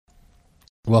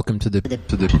Welcome to the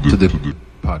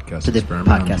podcast experiment.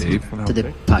 I'm Dave. To the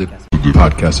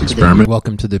Podcast experiment.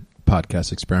 Welcome to the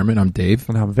podcast experiment. I'm Dave.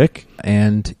 And I'm Vic.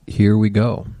 And here we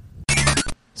go.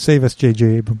 Save us, J.J.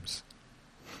 Abrams.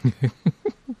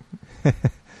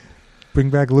 Bring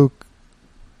back Luke.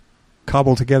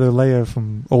 Cobble together Leia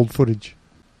from old footage.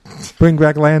 Bring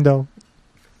back Lando.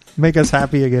 Make us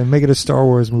happy again. Make it a Star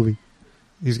Wars movie.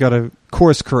 He's got to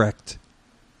course correct.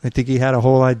 I think he had a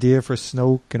whole idea for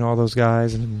Snoke and all those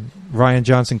guys, and Rian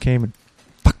Johnson came and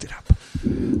fucked it up.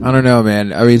 I don't know,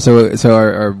 man. I mean, so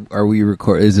are we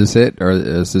record? Is this it, or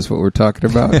is this what we're talking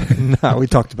about? No, we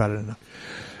talked about it enough.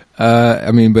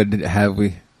 I mean, but have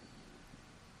we?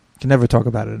 Can never talk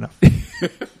about it enough.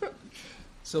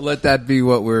 So let that be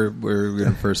what we're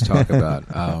going to first talk about.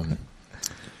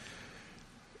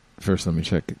 First, let me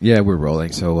check. Yeah, we're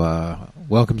rolling. So,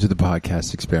 welcome to the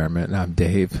podcast experiment. I'm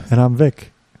Dave, and I'm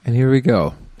Vic, and here we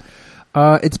go.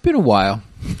 It's been a while.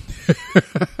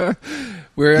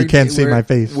 You can't see my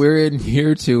face. We're in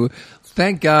here to.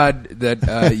 Thank God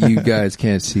that you guys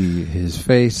can't see his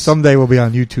face. Someday we'll be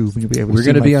on YouTube, and you'll be able to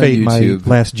see be on YouTube.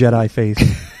 My Last Jedi face.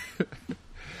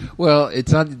 Well,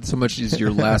 it's not so much as your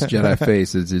Last Jedi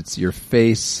face as it's your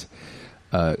face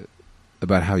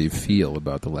about how you feel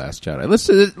about the Last Jedi.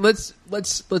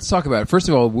 Let's talk about it. First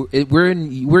of all, we're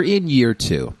in year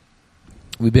 2.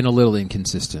 We've been a little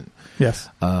inconsistent. Yes.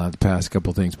 The past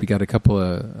couple things. We got a couple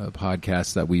of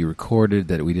podcasts that we recorded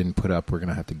that we didn't put up. We're going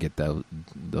to have to get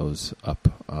those up.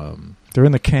 They're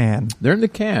in the can. They're in the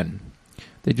can.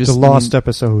 They just the lost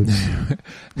episodes.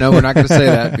 No, we're not going to say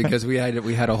that because we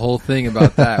had a whole thing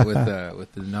about that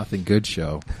with the Nothing Good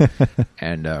show.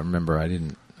 And remember, I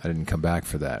didn't come back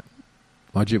for that.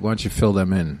 Why don't you fill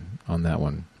them in on that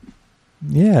one?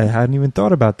 Yeah, I hadn't even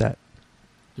thought about that.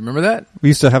 You remember that? We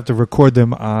used to have to record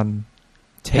them on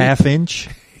tape. Half-inch.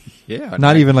 Yeah.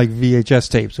 Not even like VHS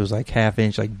tapes. It was like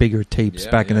half-inch, like bigger tapes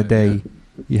back in the day.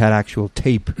 Yeah. You had actual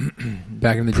tape.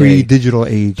 Back in the pre-digital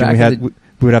age. And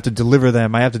we would have to deliver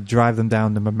them. I have to drive them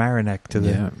down to Mamaroneck to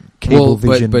the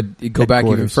Cablevision. But go back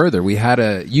even further.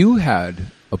 You had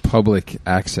a public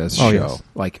access show, yes.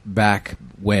 like back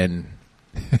when,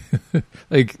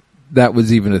 like that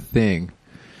was even a thing.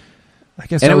 I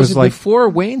guess and it was like before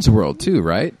Wayne's World too,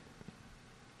 right?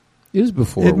 It was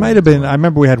before. It might have been. I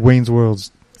remember we had Wayne's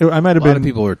World's. I might have been. A lot of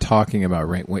people were talking about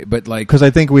Wayne, but like because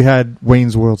I think we had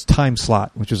Wayne's World's time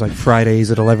slot, which was like Fridays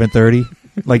at 11:30.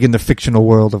 Like in the fictional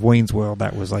world of Wayne's World,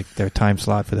 that was like their time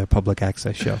slot for their public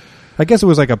access show. I guess it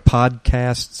was like a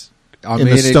podcast in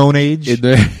the Stone Age.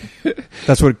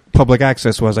 That's what public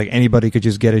access was. Like anybody could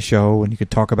just get a show and you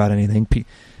could talk about anything.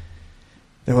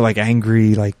 They were like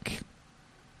angry, like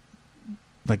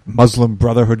Muslim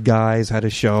Brotherhood guys had a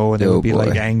show and they would be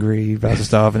like angry about the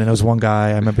stuff. And then there was one guy,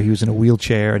 I remember he was in a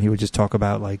wheelchair and he would just talk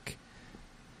about like,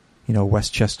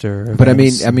 Westchester. But I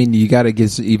mean, you got to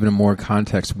give even more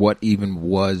context. What even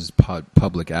was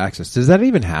public access? Does that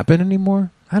even happen anymore?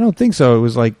 I don't think so. It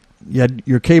was like you had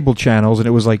your cable channels, and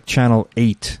it was like Channel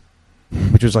 8,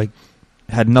 which was like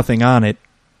had nothing on it,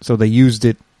 so they used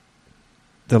it.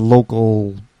 The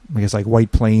local, I guess, like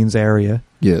White Plains area.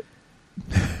 Yeah.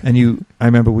 And I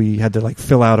remember we had to like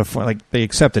fill out a form. Like they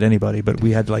accepted anybody, but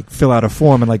we had to like fill out a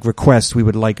form and like request we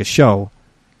would like a show,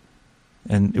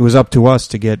 and it was up to us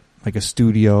to get like a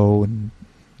studio and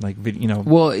like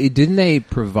Well, didn't they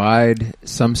provide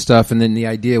some stuff? And then the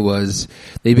idea was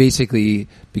they basically,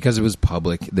 because it was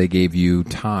public, they gave you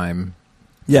time.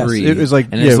 Yes, free. It was like,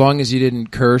 and as long as you didn't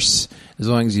curse, as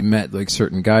long as you met like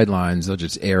certain guidelines, they'll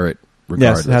just air it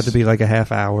regardless. Yes, it had to be like a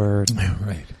half hour.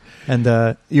 Right.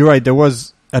 And you're right. There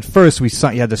was at first you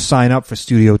had to sign up for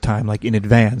studio time like in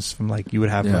advance. From like you would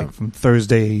have like from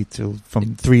Thursday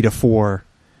from 3 to 4.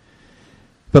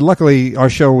 But luckily, our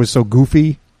show was so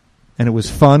goofy, and it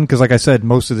was fun because, like I said,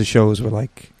 most of the shows were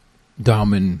like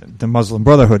the Muslim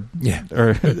Brotherhood,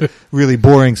 or really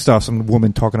boring stuff. Some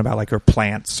woman talking about like her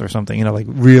plants or something, like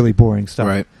really boring stuff.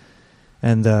 Right.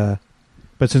 And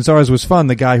but since ours was fun,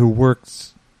 the guy who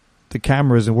worked the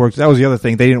cameras and that was the other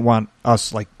thing. They didn't want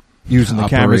us like using the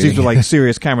cameras. These were like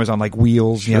serious cameras on like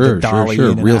wheels. Sure, you had to dolly in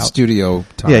and real out. Studio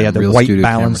time. Yeah, you had to white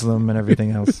balance camera. them and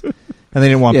everything else. And they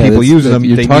didn't want people using them.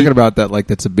 You're talking about that like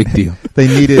that's a big deal. They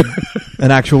needed an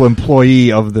actual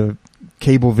employee of the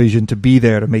Cablevision to be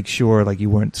there to make sure like you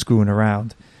weren't screwing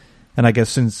around. And I guess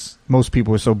since most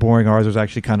people were so boring, ours was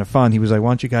actually kind of fun. He was like, why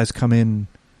don't you guys come in?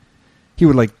 He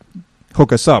would like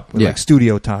hook us up with like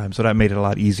studio time. So that made it a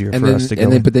lot easier for us to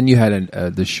go in. But then you had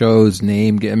the show's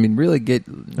name. I mean, really give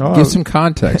some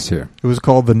context here. It was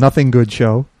called The Nothing Good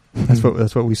Show. That's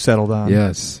what we settled on.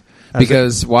 Yes.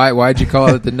 Because why'd you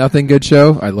call it the Nothing Good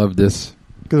Show? I love this.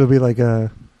 Because it'll be like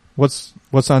what's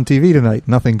on TV tonight?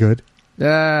 Nothing good.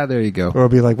 Ah, there you go. Or it'll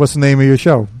be like, what's the name of your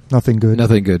show? Nothing good.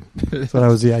 Nothing good. So that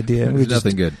was the idea.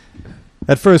 Nothing good.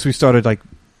 At first, we started like,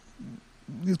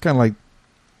 it was kind of like,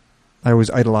 I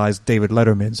always idolized David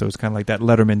Letterman, so it was kind of like that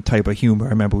Letterman type of humor. I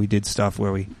remember we did stuff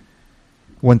where we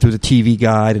went through the TV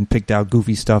guide and picked out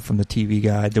goofy stuff from the TV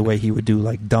guide, the way he would do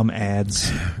like dumb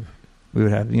ads. We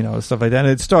would have, stuff like that.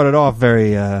 And it started off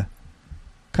very, kind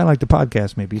of like the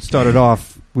podcast maybe. It started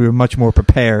off, we were much more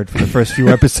prepared for the first few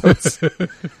episodes.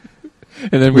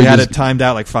 And then we had it timed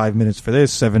out like 5 minutes for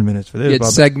this, 7 minutes for this.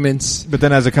 It's segments. But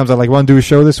then as it comes out, like, want to do a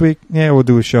show this week? Yeah, we'll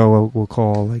do a show. We'll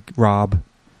call like Rob.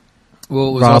 Well,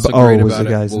 what was Rob also O great was about the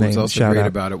guy's it, what name. was also Shout great out.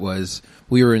 about it was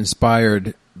we were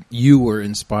inspired. You were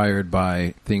inspired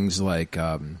by things like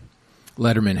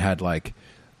Letterman had like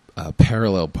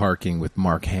parallel parking with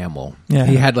Mark Hamill. Yeah,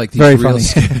 he had like these very real funny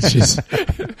sketches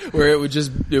where it would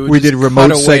we did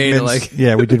remote segments.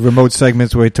 Yeah, we did remote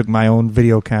segments where I took my own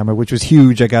video camera, which was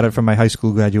huge. I got it from my high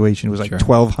school graduation. It was like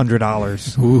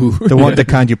 $1,200. The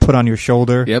kind you put on your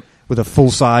shoulder. Yep. With a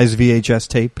full size VHS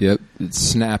tape. Yep. It'd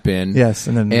snap in. Yes,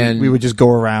 and then we would just go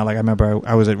around. Like I remember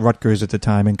I was at Rutgers at the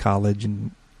time in college,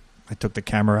 and I took the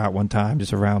camera out one time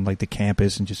just around like the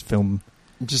campus and just filmed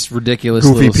just ridiculous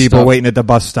goofy little people stuff. waiting at the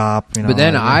bus stop. But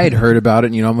then I'd heard about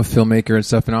it, and I'm a filmmaker and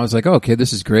stuff, and I was like, oh, okay,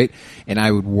 this is great. And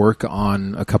I would work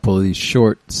on a couple of these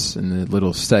shorts and the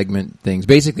little segment things.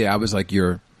 Basically, I was like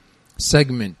your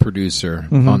segment producer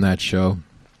on that show.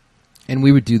 And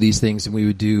we would do these things, and we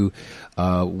would do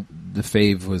the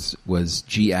fave was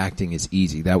G acting is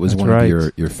easy. That was one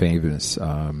of your famous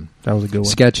that was a good one.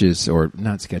 Sketches, or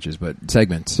not sketches, but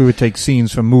segments. We would take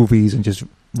scenes from movies and just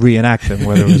reenact them,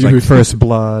 whether it was like First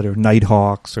Blood or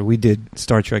Nighthawks, or we did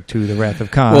Star Trek II: The Wrath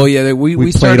of Khan. Well, yeah, we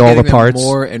played started all getting the parts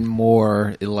more and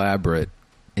more elaborate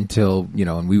until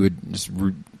and we would just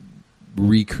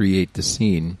recreate the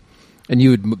scene. And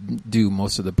you would do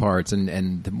most of the parts,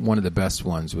 and one of the best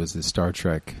ones was the Star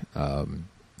Trek,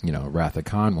 Wrath of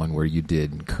Khan one, where you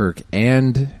did Kirk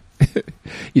and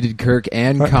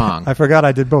Kong. I forgot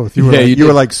I did both. You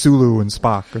were like Sulu and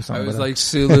Spock or something. I was like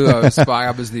Sulu. I was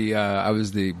Spock. I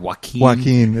was the Joaquin.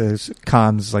 Joaquin is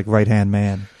Khan's like right hand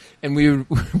man. And we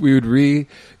would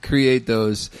recreate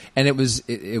those, and it was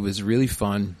really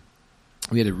fun.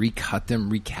 We had to recut them,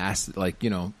 recast,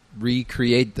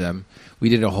 recreate them. We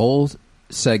did a whole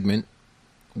segment.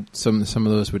 Some of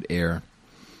those would air,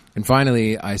 and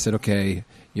finally I said, "Okay,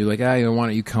 you're like, why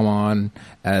don't you come on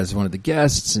as one of the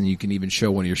guests, and you can even show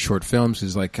one of your short films?"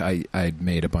 Because like I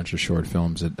made a bunch of short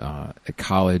films at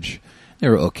college. They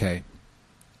were okay,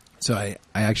 so I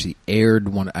actually aired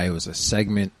one. I was a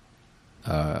segment,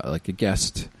 like a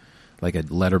guest, like a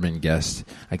Letterman guest.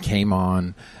 I came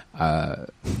on.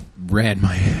 Ran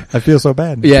my I feel so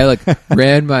bad. Yeah,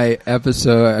 ran my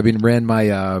episode. I mean, ran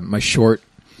my my short.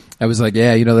 I was like,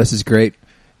 yeah, this is great,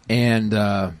 and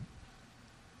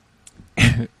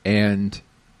and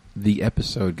the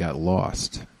episode got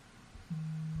lost.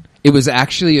 It was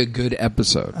actually a good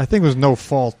episode. I think it was no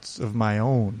fault of my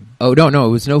own. Oh no, it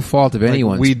was no fault of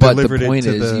anyone's. We but delivered the point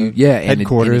it to is, the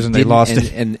headquarters, and they lost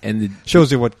it. And it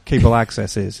shows you what cable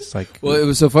access is. It's like, well, it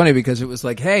was so funny because it was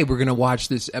like, hey, we're going to watch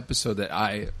this episode that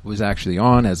I was actually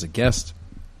on as a guest.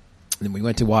 And then we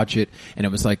went to watch it, and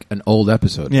it was like an old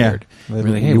episode. Yeah, we're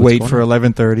like, hey, you wait for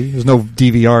 11:30. There's no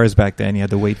DVRs back then. You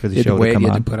had to wait for the show to come on. You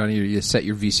had to put on you set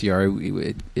your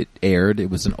VCR. It aired.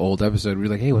 It was an old episode. We were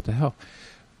like, hey, what the hell?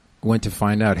 Went to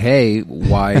find out, hey,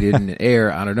 why didn't it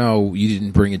air? I don't know. You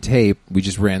didn't bring a tape. We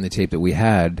just ran the tape that we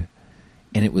had,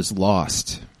 and it was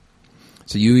lost.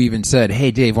 So you even said,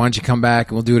 hey, Dave, why don't you come back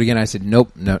and we'll do it again? I said,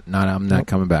 nope, I'm not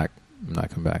coming back. I'm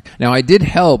not coming back. Now, I did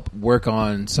help work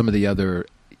on some of the other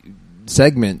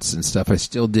segments and stuff. I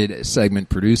still did segment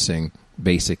producing,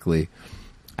 basically,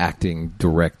 acting,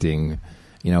 directing.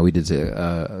 We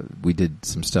did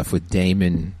some stuff with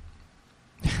Damon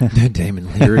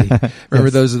Leary.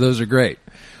 Remember, yes. Those are great.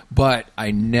 But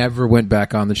I never went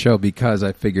back on the show because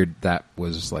I figured that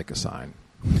was like a sign.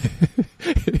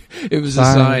 It was a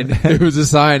sign. It was a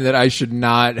sign that I should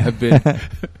not have been.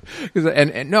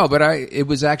 It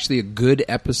was actually a good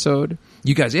episode.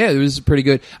 You guys, it was pretty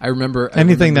good. I remember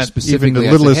that specifically. Even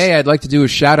the littlest... I said, hey, I'd like to do a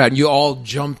shout out, and you all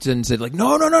jumped and said like,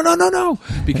 no,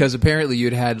 because apparently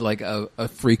you'd had like a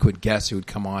frequent guest who would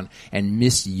come on and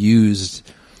misused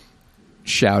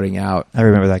shouting out. I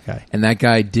remember that guy, and that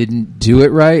guy didn't do it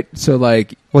right. So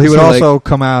like, well, he would also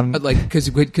come out like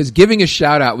because giving a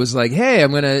shout out was like, hey,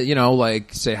 I'm gonna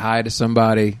say hi to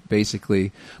somebody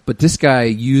basically. But this guy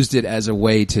used it as a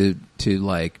way to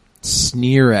like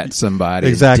sneer at somebody.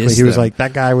 Exactly. Diss He was them. like,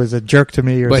 that guy was a jerk to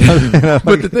me or But, something.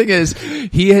 but the thing is,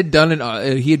 he had done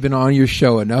it. He had been on your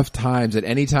show enough times that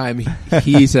any time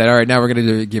he said, "All right, now we're going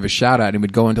to give a shout out," and he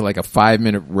would go into like a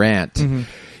 5-minute rant. Mm-hmm.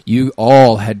 You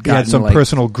all had gotten he had some like,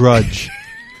 personal grudge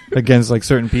against like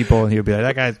certain people, and he would be like,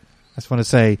 "That guy." I just want to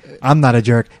say, I'm not a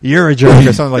jerk. You're a jerk,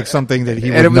 or something like something that he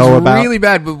would know about. And it was really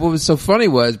bad. But what was so funny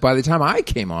was, by the time I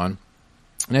came on,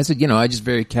 and I said, I just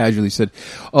very casually said,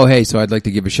 "Oh, hey, so I'd like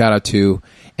to give a shout out to,"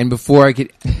 and before I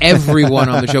could, everyone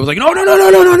on the show was like, "No." And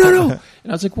I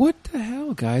was like, "What the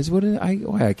hell, guys? Why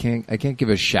I can't give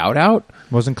a shout out?"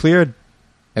 Wasn't cleared.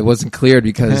 It wasn't cleared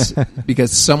because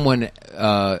someone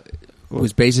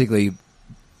was basically.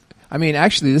 I mean,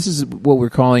 actually, this is what we're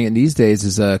calling it these days: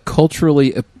 is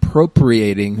culturally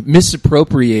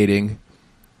misappropriating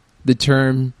the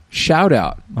term shout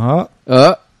out.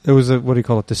 It was what do you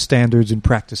call it? The standards and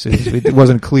practices. It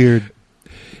wasn't cleared.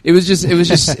 It was just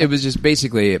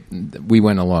basically. We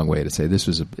went a long way to say it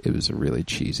was a really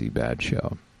cheesy, bad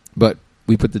show, but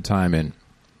we put the time in.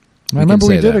 I remember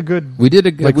we did a good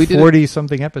 40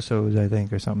 something episodes, I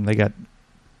think, or something. They got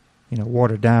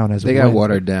watered down as they got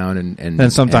watered down, and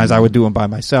then sometimes I would do them by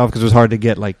myself because it was hard to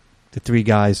get like the 3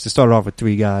 guys to start off with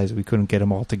 3 guys. We couldn't get them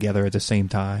all together at the same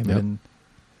time, and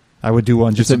I would do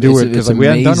one just to do it because we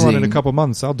hadn't done one in a couple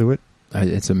months. I'll do it.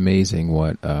 It's amazing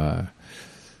what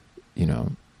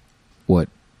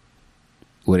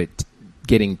what it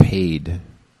getting paid,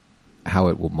 how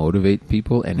it will motivate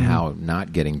people, and how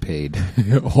not getting paid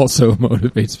also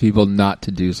motivates people not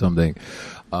to do something.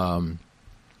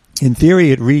 In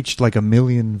theory, it reached like 1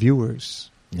 million viewers.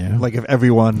 Yeah. Like if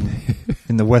everyone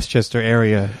in the Westchester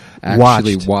area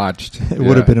actually watched, it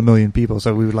would have been 1 million people.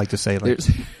 So we would like to say, like,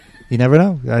 you never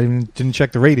know. I didn't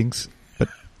check the ratings, but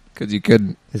because you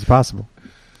couldn't. It's possible.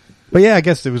 But yeah, I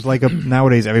guess it was like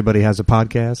nowadays everybody has a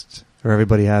podcast or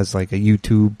everybody has like a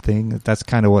YouTube thing. That's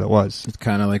kind of what it was. It's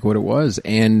kind of like what it was.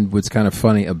 And what's kind of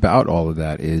funny about all of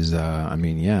that is,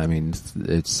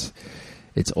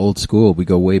 it's old school. We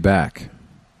go way back.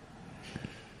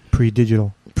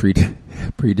 Pre-digital.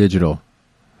 Pre-digital.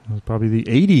 It was probably the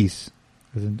 80s.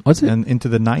 What's it? And into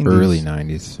the 90s. Early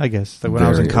 90s. I guess. When I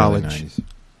was in college.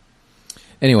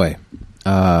 Anyway,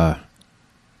 now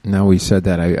we said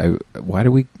that. Why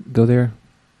do we go there?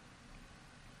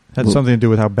 Had something to do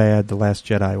with how bad The Last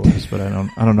Jedi was, but I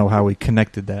don't know how we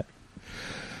connected that.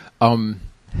 I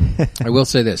will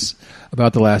say this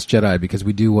about The Last Jedi because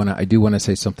I do want to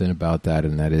say something about that,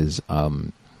 and that is,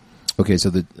 okay, so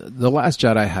the Last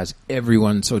Jedi has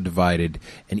everyone so divided,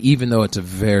 and even though it's a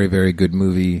very, very good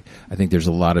movie, I think there's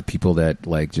a lot of people that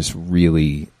like just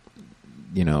really,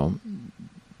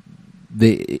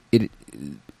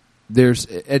 there's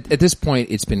at this point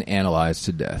it's been analyzed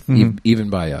to death, even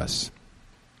by us.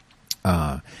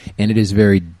 And it is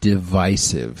very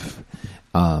divisive.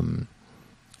 And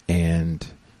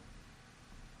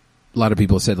a lot of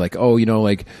people said like,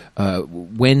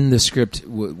 when the script,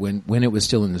 when it was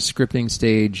still in the scripting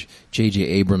stage, J.J.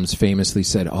 Abrams famously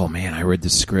said, "Oh man, I read the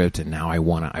script and now I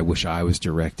wish I was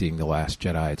directing The Last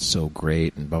Jedi. It's so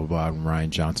great," and blah, blah, blah. And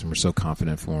Rian Johnson, we're so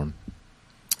confident for him.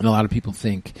 And a lot of people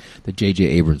think that J.J.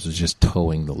 Abrams was just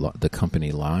towing the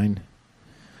company line.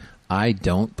 I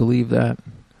don't believe that.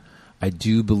 I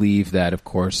do believe that, of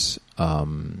course,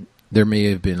 there may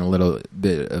have been a little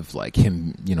bit of like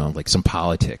him, like some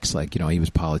politics, like, he was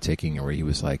politicking or he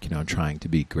was like, trying to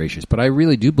be gracious. But I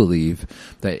really do believe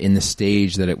that in the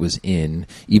stage that it was in,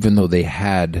 even though they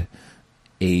had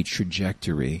a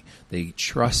trajectory, they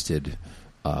trusted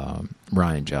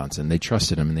Rian Johnson. They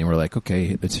trusted him and they were like,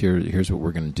 okay, here's what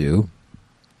we're going to do.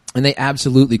 And they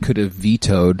absolutely could have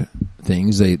vetoed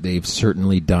things. They've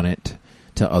certainly done it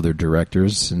to other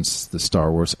directors since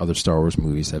other Star Wars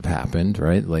movies have happened,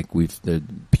 right? Like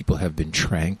people have been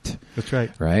tranked. That's right.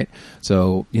 Right?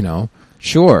 So,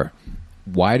 sure.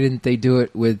 Why didn't they do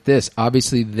it with this?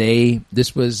 Obviously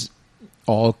this was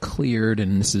all cleared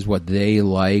and this is what they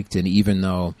liked, and even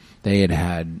though they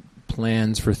had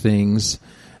plans for things,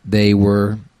 they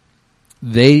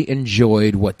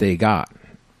enjoyed what they got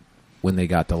when they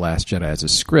got The Last Jedi as a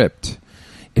script.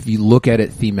 If you look at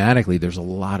it thematically, there's a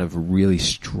lot of really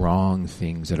strong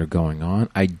things that are going on.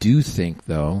 I do think,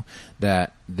 though,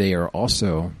 that they are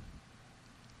also...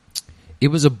 It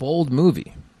was a bold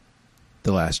movie,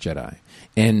 The Last Jedi.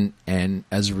 And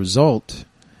as a result,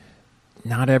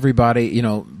 not everybody...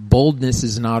 boldness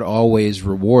is not always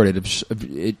rewarded.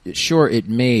 Sure, it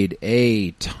made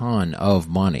a ton of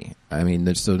money. I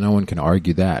mean, so no one can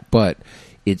argue that. But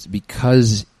it's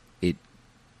because...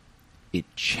 It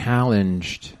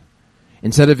challenged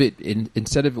instead of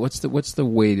what's the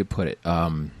way to put it?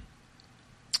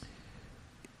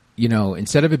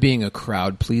 instead of it being a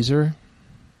crowd pleaser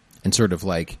and sort of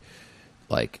like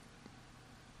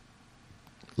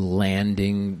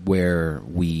landing where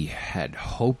we had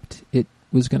hoped it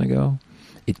was going to go,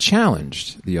 it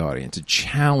challenged the audience. It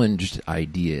challenged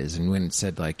ideas. And when it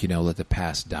said, like, let the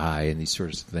past die and these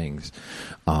sorts of things,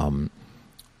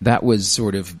 that was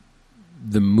sort of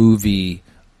the movie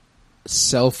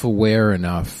self-aware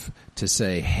enough to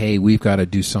say, hey, we've got to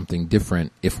do something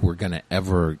different if we're going to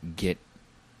ever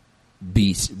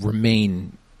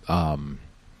remain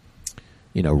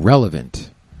relevant.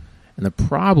 And the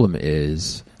problem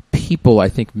is people, I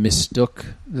think, mistook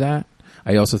that.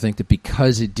 I also think that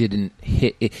because it didn't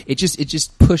hit, it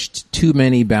just pushed too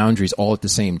many boundaries all at the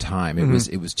same time.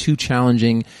 It was too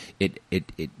challenging. It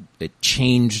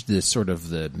changed the sort of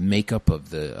the makeup of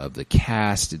the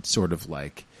cast. It's sort of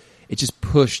like it just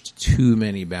pushed too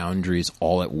many boundaries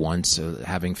all at once. So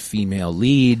having female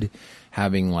lead,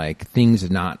 having like things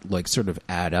not like sort of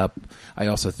add up. I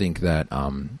also think that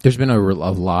there's been a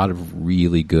lot of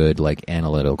really good like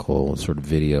analytical sort of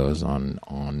videos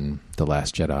on The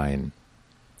Last Jedi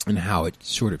and how it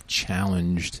sort of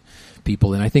challenged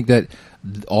people. And I think that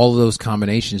all of those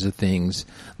combinations of things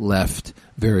left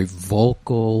very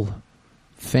vocal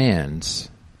fans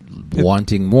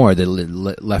wanting more. That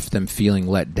left them feeling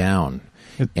let down.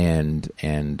 And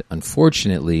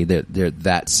unfortunately,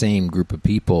 that same group of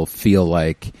people feel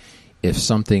like if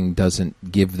something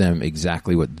doesn't give them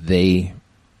exactly what they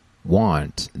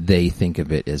want, they think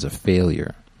of it as a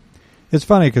failure. It's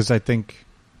funny because I think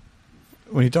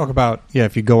when you talk about,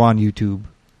 if you go on YouTube,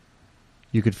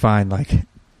 you could find like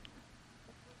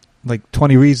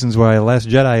 20 reasons why Last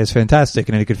Jedi is fantastic,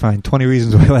 and then you could find 20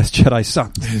 reasons why Last Jedi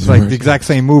sucked. It's like the exact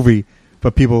same movie,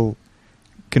 but people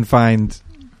can find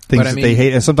things that they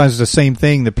hate. And sometimes it's the same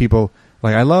thing that people,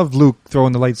 like, I love Luke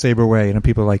throwing the lightsaber away, and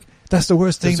people are like, that's the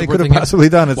worst thing they could have possibly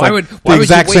done. It's the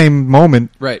exact same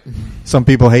moment. Right. Some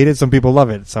people hate it, some people love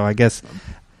it. So I guess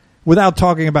without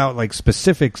talking about like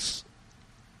specifics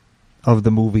of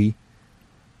the movie,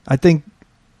 I think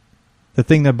the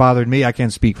thing that bothered me, I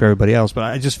can't speak for everybody else, but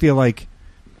I just feel like,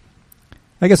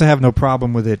 I guess I have no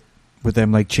problem with it, with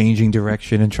them like changing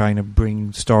direction and trying to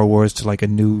bring Star Wars to like a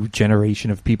new generation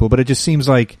of people. But it just seems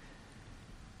like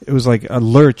it was like a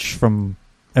lurch from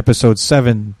episode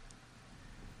 7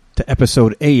 to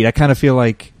episode 8. I kind of feel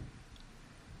like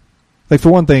for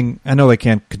one thing, I know they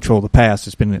can't control the past.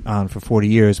 It's been on for 40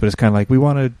 years, but it's kind of like, we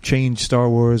want to change Star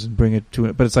Wars and bring it to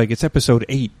it. But it's like, it's episode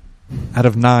 8 out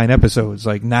of 9 episodes.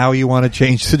 Like, now you want to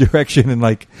change the direction and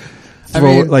like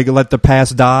let the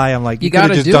past die. I'm like, you could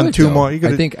have just done 2 more. I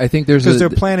think there's because they're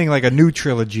planning like a new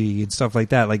trilogy and stuff like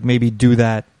that. Like, maybe do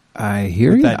that. I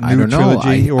hear you. I don't know.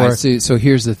 I see. So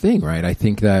here's the thing, right? I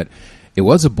think that it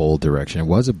was a bold direction. It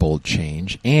was a bold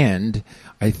change, and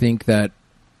I think that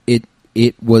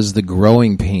it was the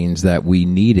growing pains that we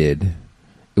needed.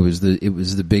 It was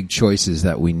the big choices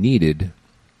that we needed.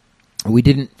 We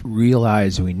didn't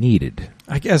realize we needed.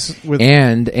 I guess.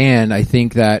 And I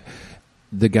think that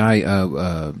the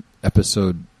guy,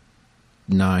 episode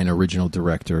 9 original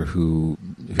director who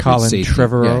Colin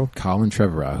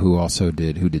Trevorrow,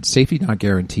 who did Safety Not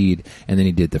Guaranteed, and then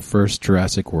he did the first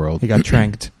Jurassic World. He got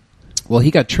tranked. Well,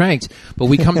 he got tranked, but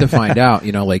we come to find out,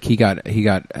 like he got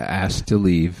asked to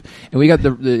leave, and we got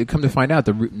come to find out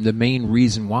the main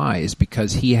reason why is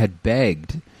because he had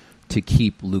begged to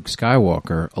keep Luke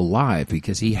Skywalker alive,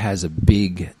 because he had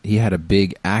a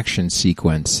big action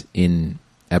sequence in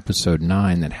episode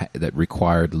 9 that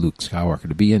required Luke Skywalker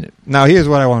to be in it. Now, here's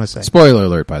what I want to say. Spoiler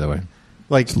alert, by the way.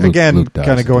 Like, Luke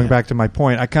kind of going back to my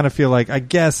point, I kind of feel like, I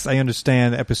guess I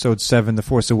understand episode 7, The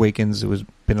Force Awakens. It was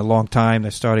been a long time.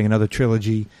 They're starting another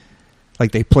trilogy.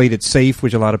 Like, they played it safe,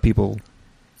 which a lot of people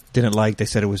didn't like. They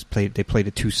said they played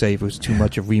it too safe. It was too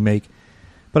much of remake.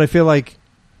 But I feel like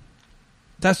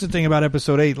that's the thing about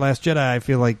episode 8, Last Jedi. I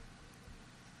feel like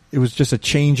it was just a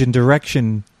change in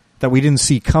direction that we didn't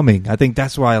see coming. I think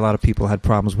that's why a lot of people had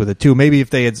problems with it too. Maybe if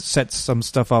they had set some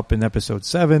stuff up in episode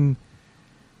 7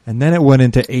 and then it went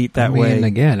into 8 way. And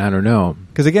again, I don't know.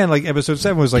 Because again, like episode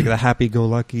 7 was like the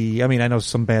happy-go-lucky. I mean, I know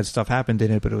some bad stuff happened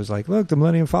in it, but it was like, look, the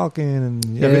Millennium Falcon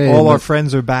and all our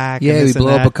friends are back. Yeah, we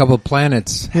blow up a couple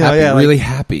planets. Really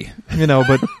happy.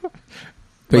 But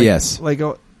yes. Like,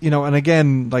 and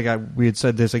again, like we had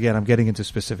said this again, I'm getting into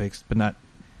specifics, but not,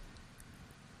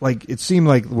 like, it seemed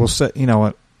like we'll set,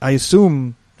 I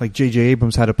assume like J.J.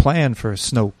 Abrams had a plan for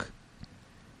Snoke,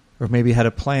 or maybe had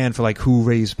a plan for like who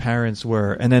Rey's parents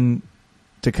were, and then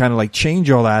to kind of like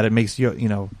change all that, it makes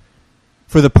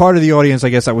for the part of the audience, I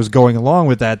guess, that was going along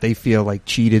with that, they feel like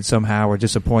cheated somehow or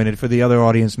disappointed. For the other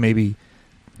audience, maybe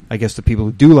I guess the people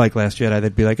who do like Last Jedi,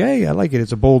 they'd be like, hey, I like it.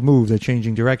 It's a bold move. They're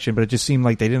changing direction. But it just seemed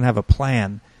like they didn't have a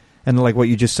plan. And like what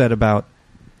you just said about,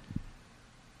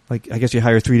 like, I guess you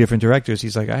hire 3 different directors.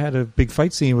 He's like, I had a big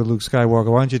fight scene with Luke Skywalker.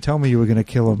 Why didn't you tell me you were going to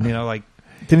kill him? You know, like,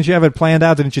 didn't you have it planned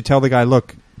out? Didn't you tell the guy,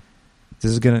 look,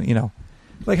 this is going to, you know,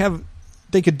 like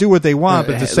they could do what they want,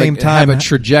 but at the same time. Have a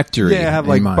trajectory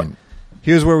in mind.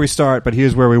 Here's where we start, but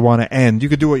here's where we want to end. You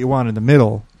could do what you want in the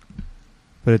middle,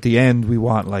 but at the end we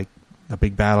want, like, a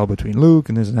big battle between Luke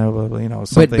and there's no, you know,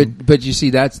 something. But you see,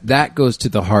 that goes to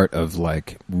the heart of,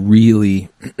 like, really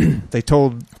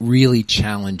really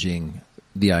challenging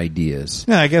the ideas.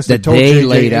 Yeah, I guess that they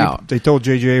laid out. They told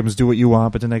J.J. Abrams, do what you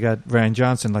want, but then they got Rian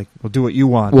Johnson, like, well, do what you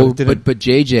want. Well, but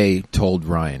J.J. told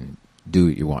Ryan, do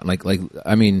what you want. Like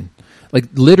I mean, like,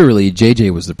 literally,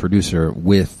 J.J. was the producer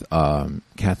with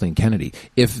Kathleen Kennedy.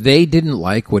 If they didn't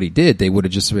like what he did, they would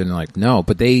have just been like, no.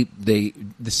 But they the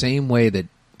same way that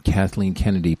Kathleen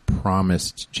Kennedy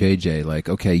promised JJ, like,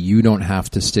 okay, you don't have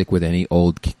to stick with any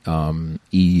old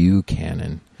EU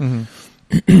canon.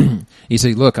 Mm-hmm. He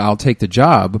said, look, I'll take the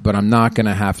job, but I'm not going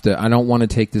to have to, I don't want to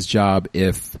take this job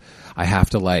if I have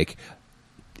to, like,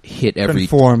 hit every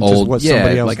conform old, what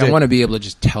somebody else like, did. I want to be able to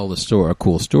just tell the story, a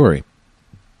cool story.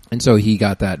 And so he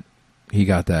got that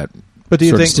but do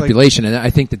you sort of think, stipulation, and I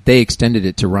think that they extended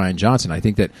it to Rian Johnson. I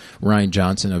think that Rian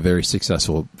Johnson, a very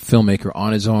successful filmmaker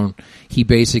on his own, he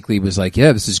basically was like,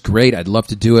 yeah, this is great, I'd love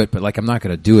to do it, but, like, I'm not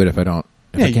going to do it if I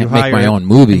can't make my own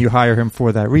movie. And you hire him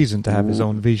for that reason, to have his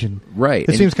own vision. Right.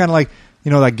 It seems kind of like,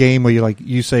 you know, that game where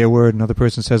you say a word, another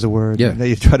person says a word, yeah. and then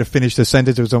you try to finish the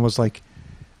sentence. It was almost like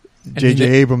J.J.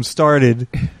 Abrams started.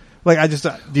 Like,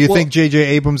 do you think J.J.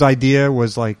 Abrams' idea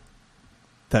was, like,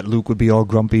 that Luke would be all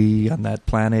grumpy on that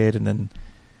planet and then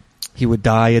he would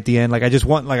die at the end? Like,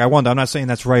 I wonder, I'm not saying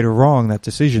that's right or wrong, that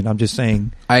decision. I'm just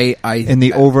saying, in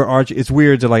the overarch, it's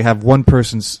weird to, like, have one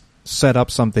person set up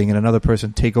something and another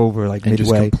person take over, like, and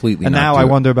midway. Just completely and now I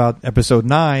wonder about episode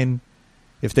 9,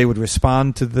 if they would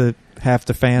respond to the half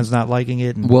the fans not liking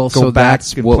it and go back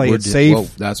and play it safe. Well,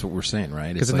 that's what we're saying,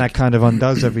 right? Because then that kind of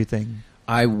undoes everything.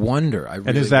 I wonder.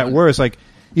 And is that worse? Like,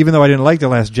 even though I didn't like The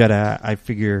Last Jedi, I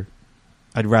figure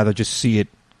I'd rather just see it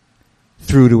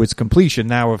through to its completion.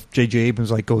 Now, if J.J.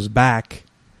 Abrams, like, goes back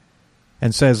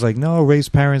and says, like, no, Rey's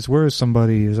parents were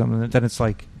somebody or something, then it's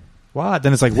like, what?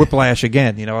 Then it's like whiplash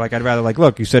again. You know, like, I'd rather, like,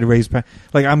 look, you said Rey's parents.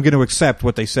 Like, I'm going to accept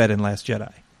what they said in Last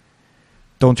Jedi.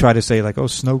 Don't try to say, like, oh,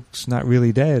 Snoke's not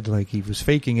really dead. Like, he was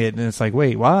faking it. And it's like,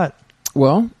 wait, what?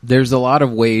 Well, there's a lot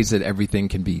of ways that everything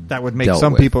can be that would make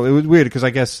some people. It was weird because I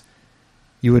guess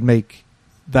you would make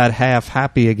that half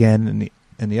happy again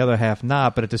and the other half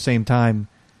not. But at the same time,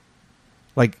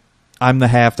 like, I'm the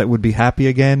half that would be happy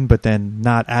again, but then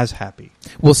not as happy.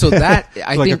 Well, so that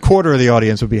I like think a quarter of the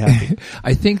audience would be happy.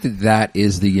 I think that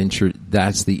is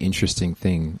that's the interesting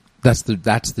thing. That's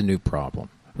the new problem,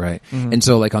 right? Mm-hmm. And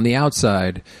so, like, on the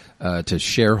outside, to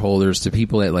shareholders, to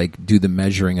people that, like, do the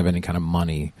measuring of any kind of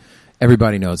money,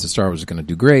 everybody knows that Star Wars is going to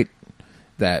do great.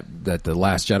 That The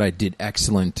Last Jedi did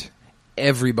excellent.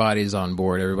 Everybody's on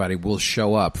board. Everybody will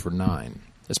show up for 9.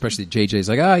 Especially JJ's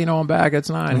like, I'm back. It's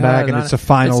 9. I'm back, and it's a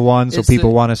final one, so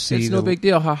people want to see. It's no big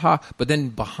deal, haha. But then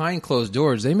behind closed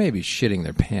doors, they may be shitting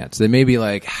their pants. They may be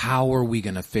like, how are we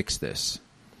going to fix this?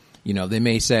 You know, they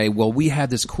may say, well, we had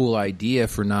this cool idea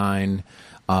for 9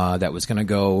 that was going to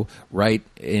go right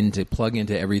plug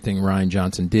into everything Rian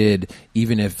Johnson did,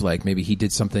 even if, like, maybe he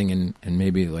did something and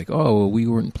maybe, like, oh, we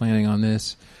weren't planning on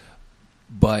this.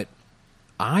 But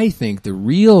I think the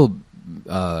real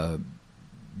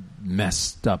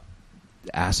messed up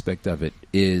aspect of it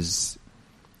is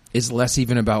less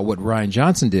even about what Rian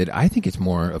Johnson did. I think it's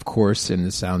more, of course, and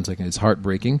it sounds like it's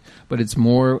heartbreaking, but it's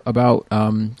more about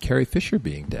Carrie Fisher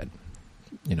being dead.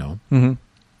 You know, mm-hmm.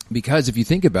 Because if you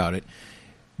think about it,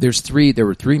 there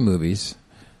were 3 movies.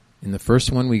 In the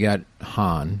first one, we got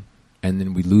Han, and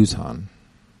then we lose Han.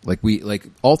 Like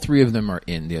all 3 of them are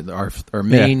in our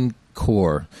main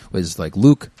core was, like,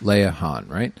 Luke, Leia, Han.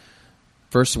 Right.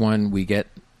 First one, we get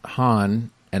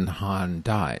Han, and Han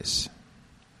dies.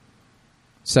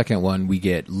 Second one, we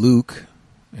get Luke,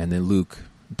 and then Luke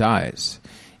dies.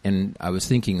 And I was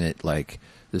thinking that, like,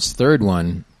 this third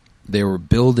one, they were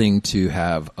building to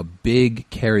have a big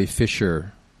Carrie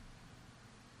Fisher,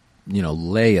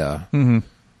 Leia mm-hmm.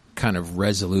 kind of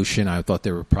resolution. I thought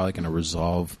they were probably going to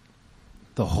resolve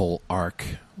the whole arc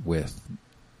with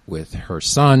her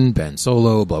son, Ben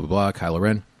Solo, blah, blah, blah, Kylo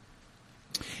Ren.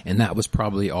 And that was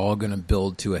probably all going to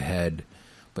build to a head.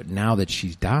 But now that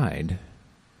she's died,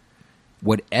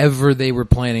 whatever they were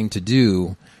planning to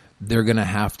do, they're going to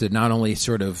have to not only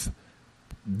sort of,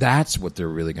 that's what they're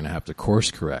really going to have to course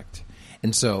correct.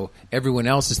 And so everyone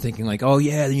else is thinking like, oh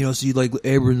yeah, see, like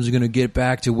Abrams is going to get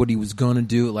back to what he was going to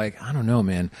do. Like, I don't know,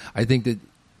 man. I think that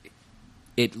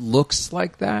it looks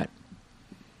like that,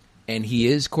 and he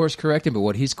is course correcting. But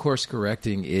what he's course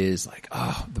correcting is like,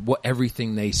 what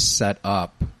everything they set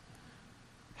up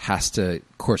has to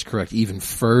course correct even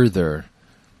further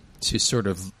to sort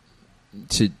of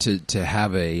to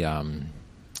have a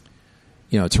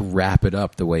to wrap it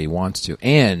up the way he wants to.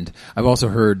 And I've also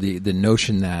heard the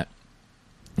notion that,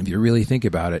 if you really think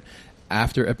about it,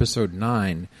 after episode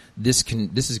 9, this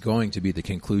is going to be the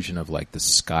conclusion of like the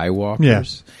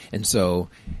Skywalkers. Yeah. And so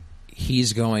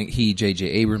J.J.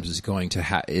 Abrams is going to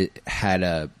had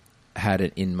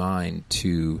it in mind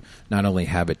to not only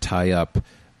have it tie up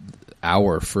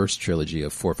our first trilogy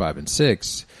of 4, 5, and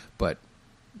 6, but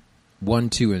 1,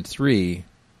 2, and 3,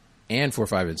 and 4,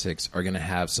 5, and 6 are going to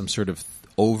have some sort of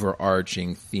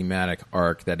overarching thematic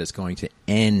arc that is going to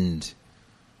end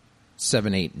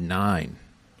 7, 8, 9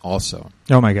 also.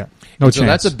 Oh my God. No chance. So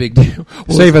that's a big deal.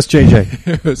 Save us,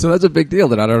 JJ. So that's a big deal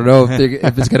that I don't know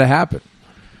if it's going to happen.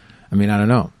 I mean, I don't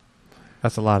know.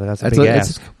 That's a big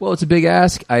ask. It's a big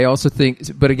ask. I also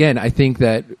think, but again, I think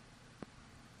that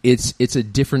it's a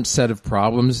different set of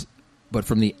problems, but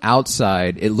from the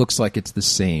outside, it looks like it's the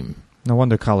same. No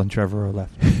wonder Colin Trevorrow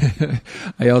left.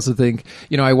 I also think,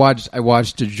 I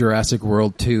watched Jurassic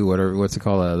World 2, what's it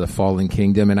called, The Fallen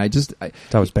Kingdom, and that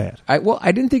was bad.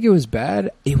 I didn't think it was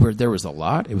bad. There was a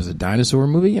lot. It was a dinosaur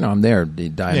movie. I'm there.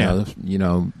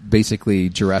 Basically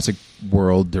Jurassic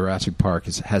World, Jurassic Park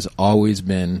has always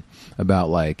been about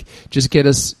like, just get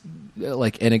us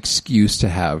like an excuse to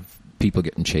have people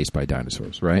getting chased by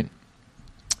dinosaurs, right?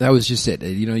 That was just it.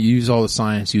 You use all the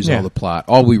science, use all the plot.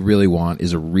 All we really want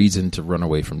is a reason to run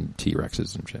away from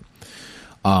T-Rexes and shit.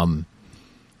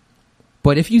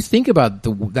 But if you think about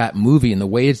that movie and the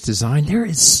way it's designed, there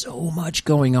is so much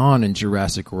going on in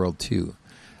Jurassic World 2.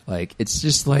 Like, it's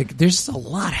just like, there's a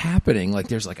lot happening. Like,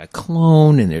 there's like a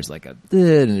clone, and there's like and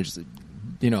there's,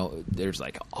 there's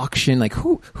like auction. Like,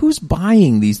 who's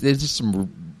buying these? There's just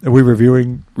some... Are we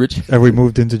reviewing? Have we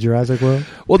moved into Jurassic World?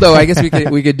 Well, no, I guess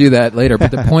we could do that later.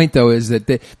 But the point, though, is that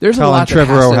there's a lot. Colin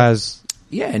Trevorrow has,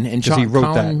 and he wrote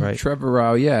Colin that, right?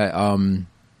 Trevorrow, yeah.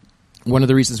 One of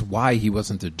the reasons why he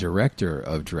wasn't the director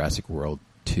of Jurassic World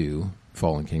 2,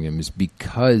 Fallen Kingdom, is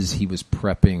because he was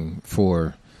prepping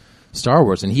for Star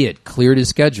Wars, and he had cleared his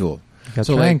schedule. He got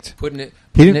tranked.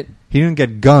 He didn't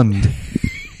get gunned.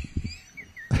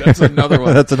 That's another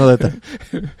one. That's another thing.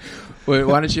 Wait,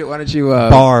 why don't you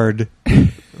barred,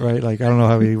 right? Like, I don't know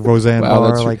how he Roseanne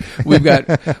Barr. Like, we've got.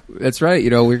 That's right.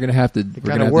 We're gonna have to.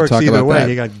 We're gonna have to talk either about way. that.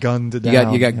 You got gunned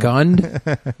down. You got gunned.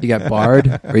 You got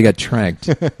barred, or you got tranked.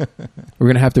 We're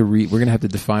gonna have to We're gonna have to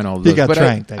define all of those. You got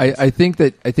tranked. I think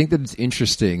that it's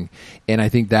interesting, and I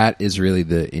think that is really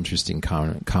the interesting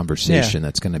conversation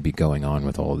that's going to be going on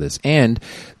with all of this. And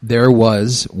there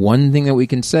was one thing that we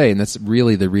can say, and that's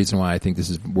really the reason why I think this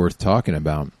is worth talking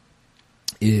about.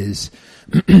 Is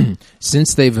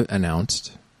since they've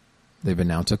announced,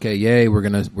 okay, yay, we're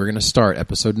gonna start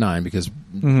episode 9 because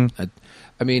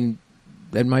I mean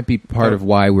that might be part of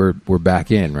why we're back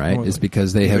in, right? Is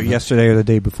because they have yesterday or the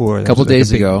day before, a couple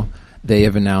days ago, they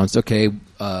have announced, okay,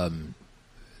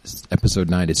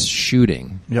 episode 9 is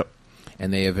shooting. Yep,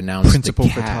 and they have announced principal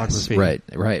the cast,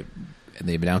 photography, right. And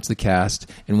they've announced the cast,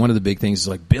 and one of the big things is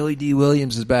like Billy D.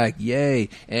 Williams is back, yay,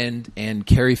 and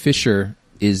Carrie Fisher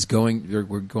is going.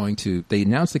 We're going to. They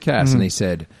announced the cast, and they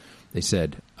said,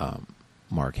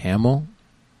 Mark Hamill,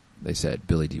 they said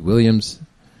Billy D. Williams,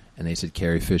 and they said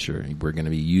Carrie Fisher. We're going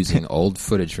to be using old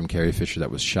footage from Carrie Fisher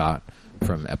that was shot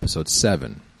from episode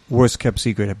 7. Worst kept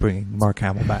secret at bringing Mark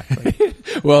Hamill back.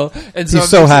 Right? Well, and so he's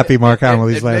so happy, Mark Hamill.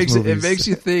 These last movies. It makes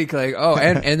you think like, oh,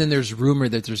 and then there's rumor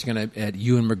that there's going to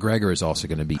Ewan McGregor is also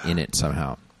going to be in it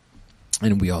somehow,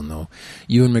 and we all know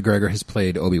Ewan McGregor has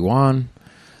played Obi-Wan.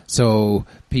 So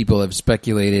people have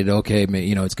speculated, okay,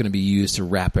 it's going to be used to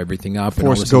wrap everything up.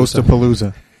 Force goes to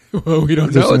Palooza. Well, we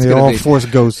don't know. It's going to be Force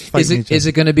ghosts. Is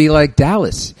it going to be like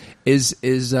Dallas? Is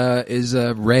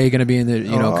Rey going to be in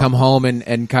the come home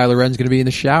and Kylo Ren's going to be in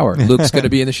the shower? Luke's going to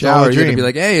be in the shower. He's going to be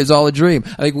like, hey, it's all a dream.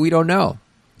 Like, we don't know.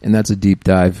 And that's a deep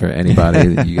dive for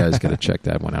anybody. You guys got to check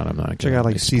that one out. I'm not check out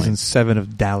like season 7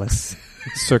 of Dallas,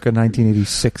 circa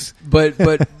 1986.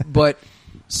 But.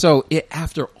 So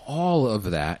after all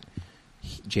of that,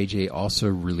 JJ also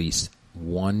released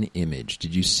one image.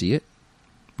 Did you see it?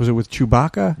 Was it with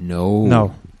Chewbacca?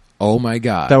 No. Oh my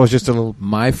God. That was just a little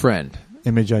my friend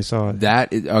image I saw.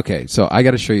 That is okay. So I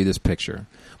got to show you this picture.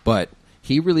 But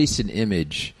he released an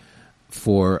image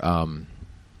for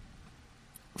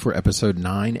episode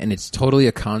 9, and it's totally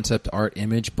a concept art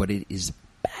image, but it is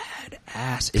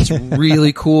badass. It's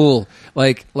really cool.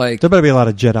 Like there better be a lot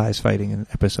of Jedis fighting in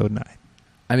Episode 9.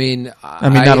 I mean,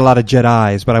 not a lot of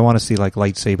Jedis, but I want to see like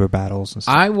lightsaber battles and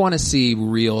stuff. I want to see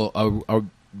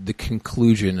the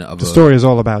conclusion of the story is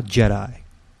all about Jedi,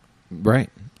 right?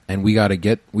 And we got to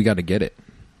get it.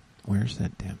 Where's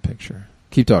that damn picture?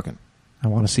 Keep talking. I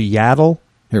want to see Yaddle.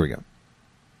 Here we go.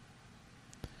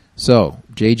 So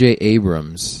J.J.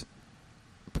 Abrams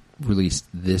released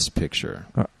this picture.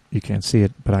 You can't see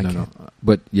it, but I can. No.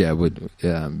 But yeah,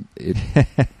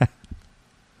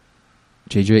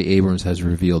 J.J. Abrams has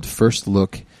revealed first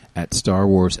look at Star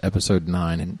Wars Episode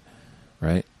 9, and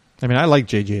right? I mean, I like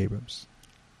J.J. Abrams.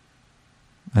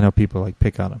 I know people like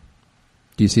pick on him.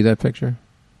 Do you see that picture?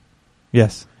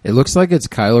 Yes. It looks like it's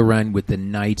Kylo Ren with the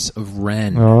Knights of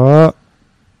Ren.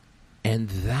 And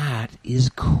that is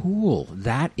cool.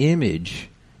 That image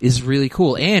is really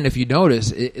cool. And if you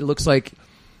notice, it looks like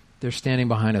they're standing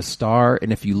behind a star,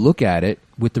 and if you look at it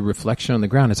with the reflection on the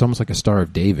ground, it's almost like a Star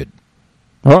of David.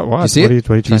 Oh, what? What are you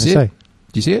trying to say?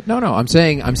 Do you see it? No. I'm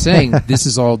saying this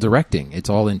is all directing. It's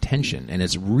all intention, and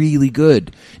it's really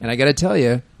good. And I got to tell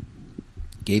you,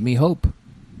 gave me hope.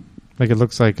 Like it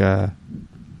looks like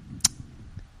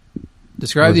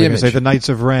describe the image. Say the Knights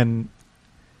of Ren.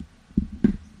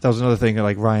 That was another thing.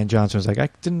 Like Rian Johnson was like, I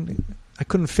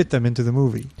couldn't fit them into the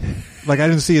movie. Like I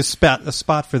didn't see a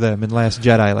spot for them in Last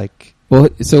Jedi. Like. Well,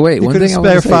 so wait, one thing I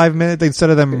spare 5 minutes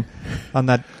instead of them on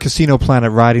that casino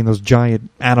planet riding those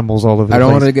giant animals all over the place. I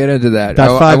don't want to get into that.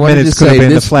 That 5 minutes could have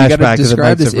been the flashback. You got to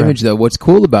describe this image, though. What's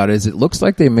cool about it is it looks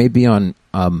like they may be on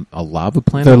a lava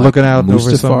planet. They're looking out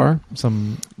Mustafar. over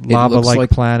some lava-like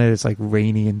planet. It's like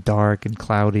rainy and dark and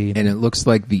cloudy. And it looks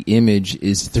like the image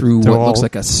is through what looks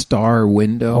like a star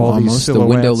window almost. The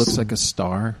window looks like a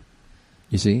star.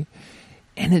 You see?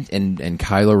 And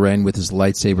Kylo Ren with his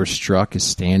lightsaber struck is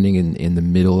standing in the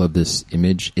middle of this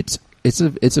image. It's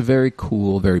a very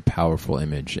cool, very powerful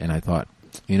image. And I thought,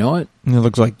 you know what? And it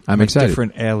looks like I'm excited.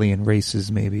 Different alien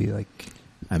races, maybe. Like,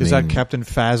 is that Captain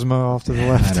Phasma off to the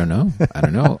left? I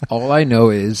don't know. All I know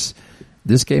is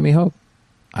this gave me hope.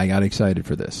 I got excited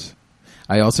for this.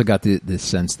 I also got this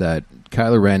sense that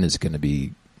Kylo Ren is going to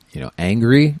be,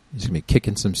 angry. He's going to be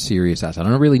kicking some serious ass. I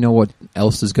don't really know what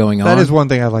else is going on. That is one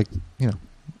thing I like,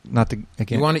 not to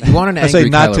again. You want an angry I say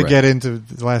not Kylo to Ren. Get into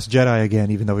The Last Jedi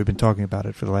again, even though we've been talking about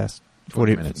it for the last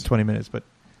 20 minutes. But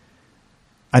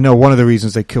I know one of the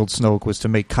reasons they killed Snoke was to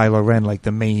make Kylo Ren like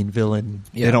the main villain.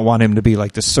 Yeah. They don't want him to be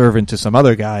like the servant to some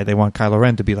other guy. They want Kylo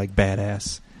Ren to be like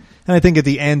badass. And I think at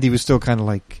the end he was still kind of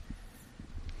like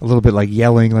a little bit like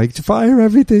yelling, like, fire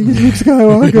everything, Luke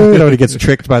Skywalker. When he gets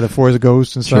tricked by the Force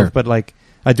Ghost and stuff. Sure. But like,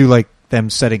 I do like them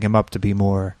setting him up to be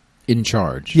more in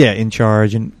charge. Yeah, in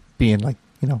charge and being like,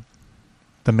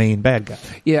 the main bad guy.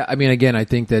 Yeah, I mean, again, I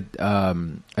think that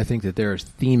there are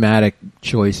thematic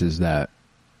choices that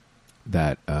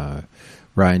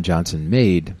Rian Johnson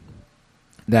made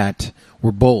that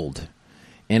were bold,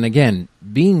 and again,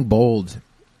 being bold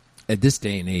at this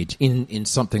day and age in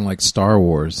something like Star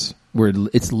Wars, where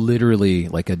it's literally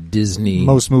like a Disney.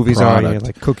 Most movies product. are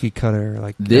like cookie cutter.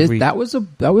 Like that was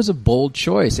a bold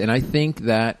choice, and I think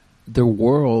that the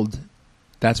world.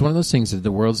 That's one of those things that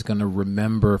the world's going to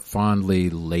remember fondly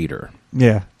later.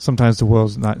 Yeah, sometimes the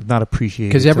world's not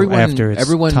appreciated because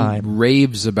everyone time.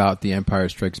 Raves about The Empire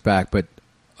Strikes Back, but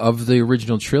of the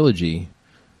original trilogy,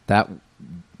 that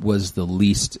was the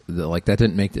least. That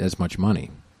didn't make as much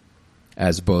money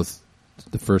as both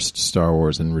the first Star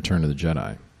Wars and Return of the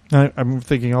Jedi. I'm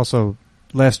thinking also,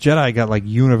 Last Jedi got like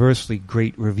universally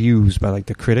great reviews by like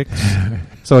the critics.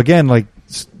 So again, like.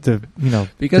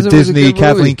 Because the Disney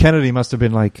Kathleen Kennedy must have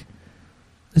been like,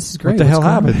 this is great. What the hell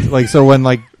happened? Like, so when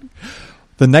like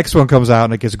the next one comes out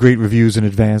and it gets great reviews in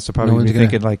advance, they're probably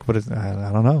thinking like, what is?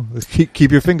 I don't know.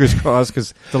 Keep your fingers crossed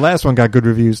because the last one got good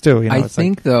reviews too. I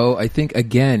think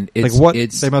again, it's like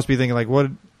what they must be thinking like,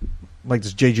 what? Like,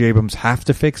 does J.J. Abrams have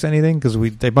to fix anything? Because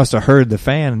they must have heard the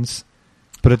fans,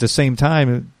 but at the same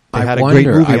time, they had a great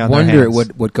movie on their hands. I wonder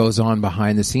what goes on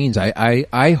behind the scenes.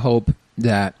 I hope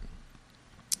that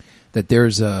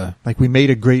there's a... Like, we made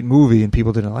a great movie and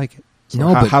people didn't like it. So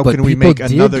no, how can we make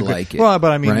another... Like well,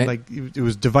 but I mean, right? like, it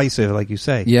was divisive, like you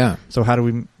say. Yeah. So how do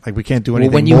we... Like, we can't do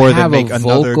anything more than make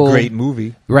another great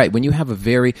movie. Right. When you have a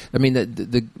very... I mean,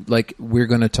 the like, we're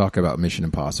going to talk about Mission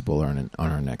Impossible on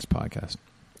our next podcast.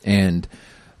 And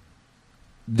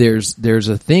there's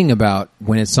a thing about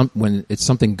when it's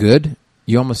something good,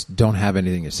 you almost don't have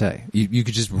anything to say. You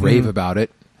could just rave about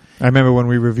it. I remember when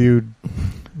we reviewed...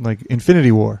 like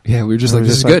Infinity War. Yeah, we were just like,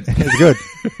 this is good. It's good.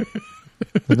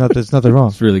 There's nothing wrong.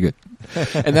 It's really good.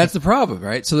 And that's the problem,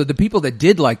 right? So that the people that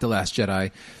did like The Last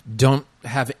Jedi don't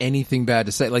have anything bad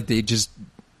to say. Like, they just,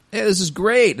 hey, this is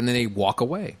great, and then they walk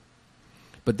away.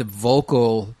 But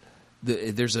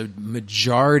there's a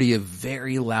majority of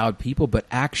very loud people, but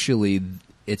actually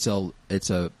it's a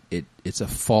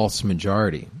false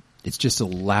majority. It's just a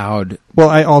loud. Well,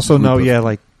 I also know,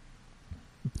 like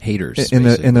haters in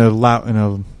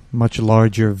a much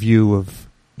larger view of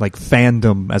like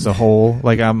fandom as a whole.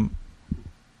 Like I'm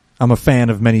a fan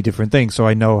of many different things, so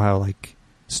I know how like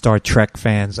Star Trek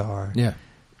fans are,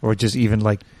 or just even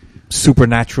like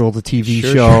Supernatural, the TV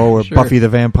show, or Buffy the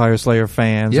Vampire Slayer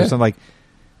fans, or something like.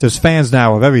 There's fans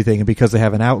now of everything, and because they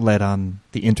have an outlet on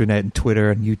the internet and Twitter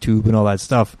and YouTube and all that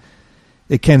stuff,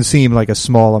 it can seem like a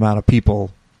small amount of people.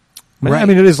 Right. I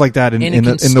mean, it is like that in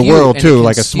the world too.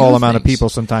 Like a small amount of people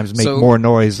sometimes make more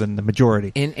noise than the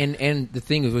majority. And the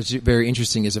thing which is very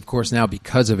interesting is, of course, now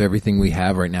because of everything we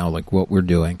have right now, like what we're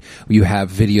doing, you have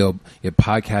video, you have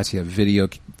podcasts, you have video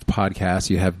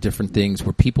podcasts, you have different things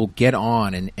where people get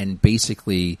on and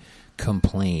basically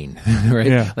complain, right?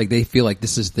 Yeah. Like they feel like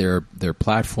this is their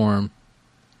platform,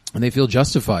 and they feel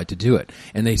justified to do it.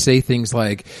 And they say things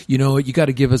like, you know, you got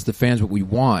to give us the fans what we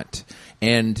want.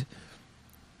 And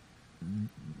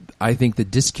I think the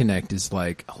disconnect is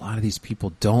like a lot of these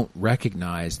people don't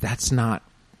recognize that's not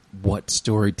what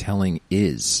storytelling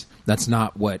is. That's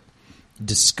not what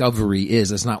discovery is.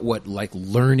 That's not what like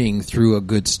learning through a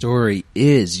good story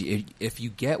is. If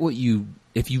you get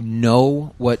if you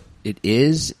know what it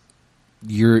is,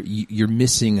 you're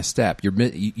missing a step.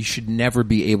 You should never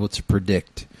be able to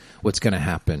predict what's going to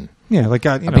happen. Yeah, like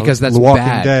God, because that's Walking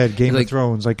bad. Dead, Game of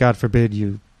Thrones. Like God forbid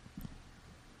you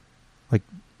like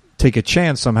take a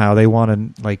chance somehow. They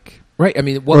want to like right. I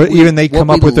mean, even they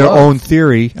come up with their own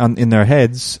theory in their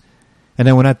heads, and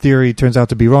then when that theory turns out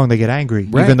to be wrong, they get angry,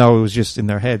 even though it was just in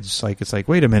their heads. Like it's like,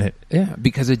 wait a minute,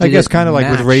 because it. I guess kind of like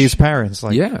with Ray's parents,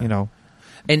 like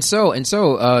And so,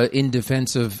 in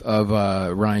defense of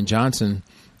Rian Johnson,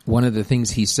 one of the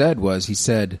things he said,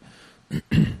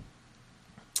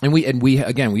 and we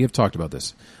have talked about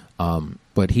this,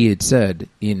 but he had said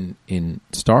in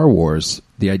Star Wars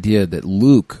the idea that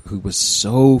Luke, who was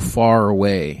so far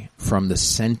away from the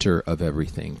center of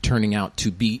everything, turning out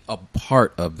to be a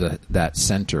part of that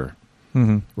center,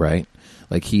 right?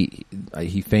 Like he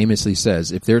famously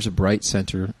says, if there's a bright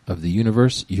center of the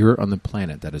universe, you're on the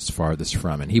planet that is farthest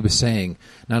from. And he was saying,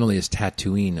 not only is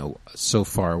Tatooine so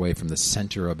far away from the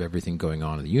center of everything going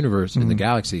on in the universe, in the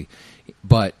galaxy,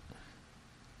 but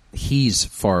he's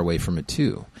far away from it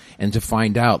too. And to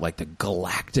find out, like the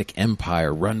galactic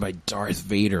empire run by Darth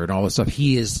Vader and all this stuff,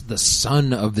 he is the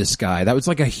son of this guy. That was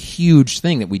like a huge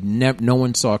thing that no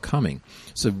one saw coming.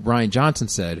 So Rian Johnson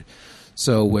said,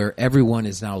 so where everyone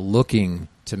is now looking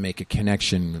to make a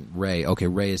connection, Rey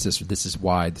is this is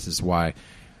why,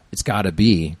 it's got to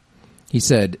be. He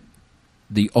said,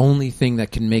 the only thing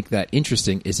that can make that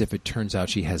interesting is if it turns out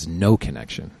she has no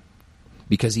connection.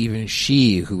 Because even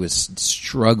she, who is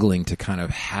struggling to kind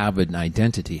of have an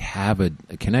identity, have a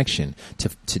connection, to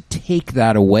take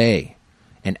that away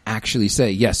and actually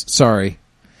say, yes, sorry.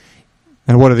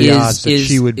 And what are the odds that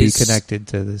she would be connected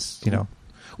to this,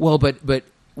 Well, but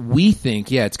we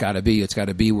think, it's got to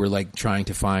be. We're like trying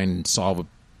to solve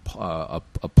a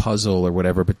puzzle or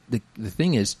whatever. But the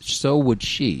thing is, so would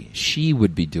she. She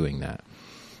would be doing that.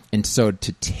 And so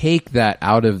to take that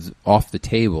off the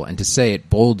table and to say it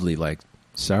boldly, like,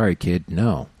 sorry, kid,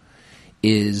 no,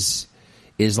 is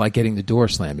like getting the door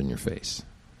slammed in your face.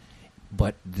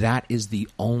 But that is the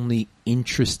only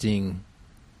interesting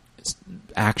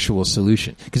actual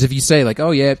solution. Because if you say like, oh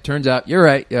yeah, it turns out you're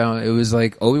right, it was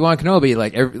like Obi-Wan Kenobi,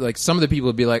 like some of the people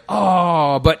would be like,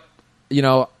 oh, but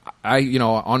I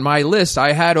on my list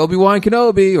I had Obi-Wan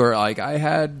Kenobi, or like I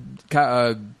had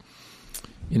Qui-Gon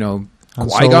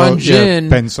Jinn,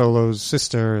 Ben Solo's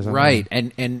sister, or something. Right?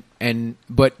 And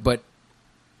but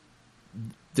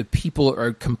the people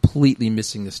are completely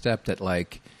missing the step that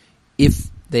like if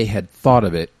they had thought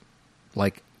of it,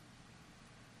 like,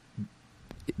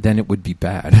 then it would be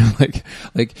bad.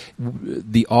 like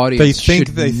the audience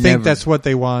they think that's what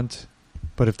they want,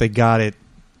 but if they got it,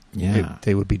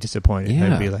 they would be disappointed.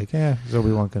 They'd be like, so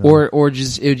we want or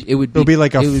just it would be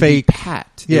like a fake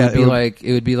pat. It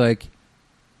would be like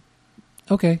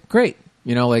okay, great.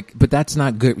 But that's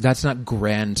not good. That's not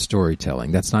grand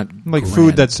storytelling. That's not like grand.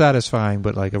 Food that's satisfying,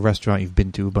 but like a restaurant you've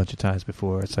been to a bunch of times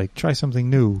before. It's like, try something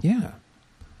new. Yeah.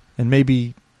 And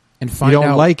maybe and find you don't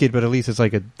out, like it, but at least it's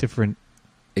like a different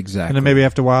Exactly. And then maybe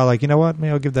after a while, like, you know what?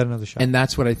 Maybe I'll give that another shot. And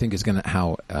that's what I think is going to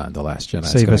how The Last Jedi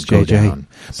Save is us, going to go JJ. down.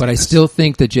 But I still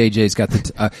think that JJ's got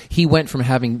the. He went from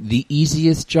having the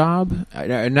easiest job,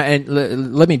 and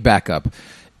let me back up.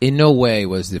 In no way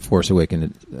was The Force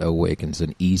Awakens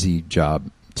an easy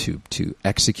job to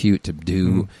execute, to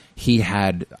do.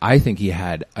 I think he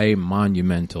had a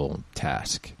monumental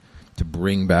task to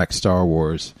bring back Star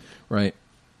Wars, right?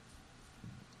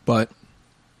 But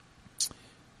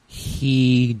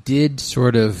he did it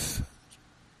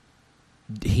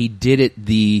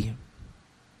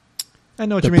I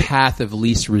know what the you mean. path of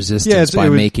least resistance by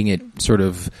making it sort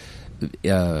of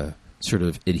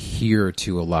adhere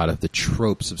to a lot of the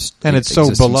tropes of and it's so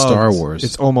beloved. Star Wars.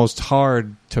 It's almost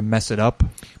hard to mess it up.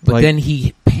 But like, then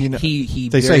he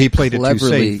they say he played it too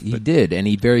safe. He did, and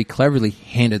he very cleverly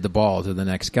handed the ball to the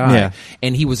next guy. Yeah.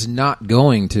 And he was not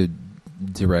going to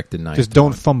direct the ninth. Just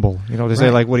don't fumble. You know, they say,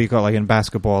 Right. like, what do you call it? Like in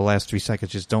basketball, last 3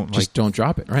 seconds, just don't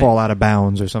drop it. Right. fall out of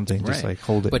bounds or something. Just Right. like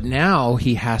hold it. But now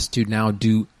he has to now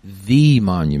do the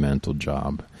monumental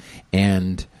job,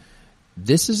 and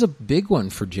this is a big one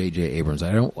for J.J. Abrams.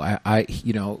 I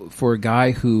for a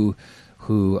guy who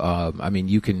I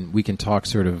mean, we can talk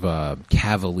sort of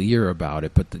cavalier about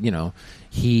it, but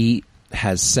he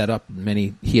had set up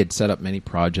many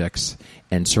projects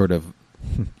and sort of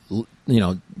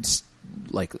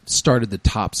like started the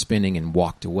top spinning and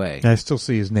walked away. I still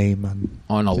see his name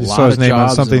on a I lot saw his of name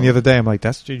jobs. on something the other day. I'm like,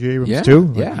 that's J.J. Abrams too?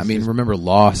 Like, Yeah, I mean, remember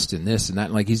Lost and this and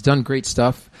that. Like, he's done great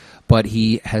stuff, but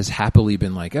he has happily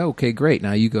been like, oh, okay, great.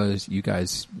 Now you guys,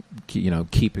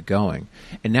 keep it going.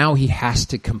 And now he has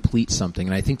to complete something.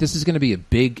 And I think this is going to be a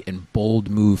big and bold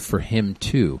move for him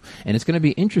too. And it's going to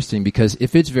be interesting because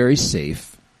if it's very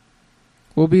safe,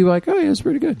 we'll be like, oh yeah, it's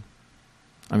pretty good.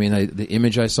 I mean, the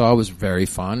image I saw was very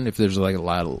fun. If there's like a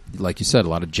lot of, like you said, a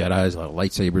lot of Jedis, a lot of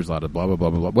lightsabers, a lot of blah blah blah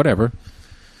blah blah, whatever.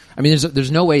 I mean,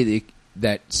 there's no way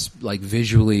that like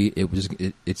visually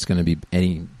it's going to be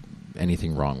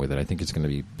anything wrong with it. I think it's going to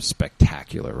be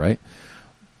spectacular, right?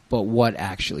 But what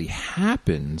actually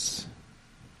happens?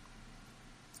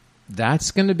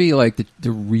 That's going to be like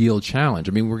the real challenge.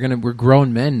 I mean, we're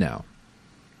grown men now.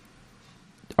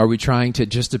 Are we trying to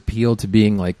just appeal to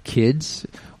being like kids,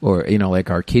 or like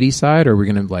our kiddie side, or are we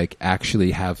going to like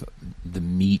actually have the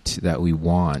meat that we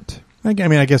want? I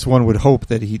mean, I guess one would hope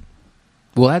that he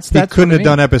couldn't have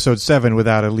done episode 7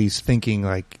 without at least thinking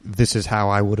like, this is how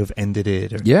I would have ended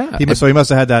it. So he must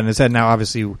have had that in his head. Now,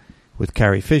 obviously, with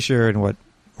Carrie Fisher and what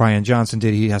Rian Johnson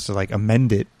did, he has to like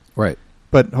amend it. Right.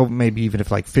 But hope maybe even if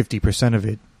like 50% of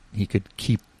it, he could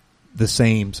keep the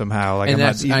same somehow. Like, and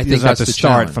I think that's have to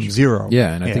start challenge. from zero.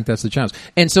 Yeah, and I think that's the challenge.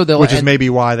 And so which is maybe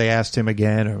why they asked him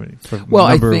again, or for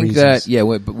I think of reasons. that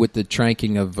with the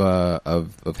tranking of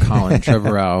Colin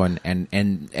Trevorrow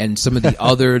and some of the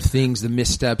other things, the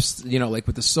missteps, like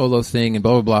with the Solo thing and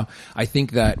blah blah blah. I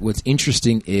think that what's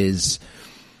interesting is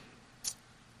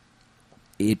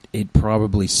it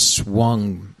probably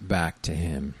swung back to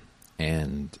him,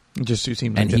 and it just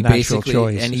seemed like a natural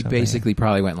choice. And he basically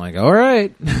probably went like, "All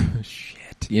right,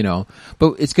 shit,"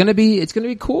 But it's gonna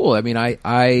be cool. I mean,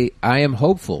 I am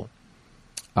hopeful.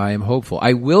 I am hopeful.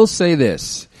 I will say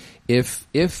this: if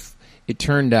it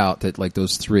turned out that like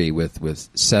those three, with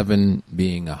 7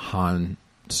 being a Han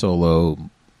Solo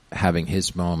having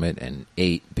his moment, and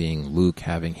 8 being Luke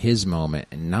having his moment,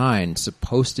 and 9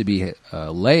 supposed to be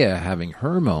Leia having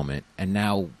her moment, and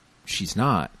now she's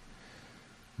not.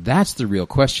 That's the real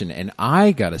question. And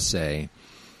I gotta say,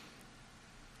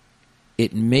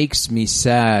 it makes me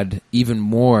sad even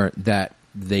more that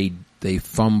they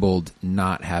fumbled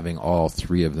not having all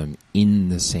 3 of them in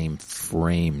the same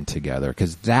frame together,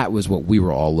 because that was what we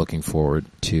were all looking forward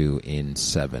to in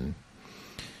 7.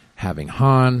 Having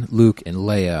Han, Luke, and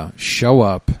Leia show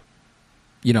up,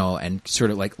 and sort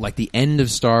of like the end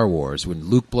of Star Wars when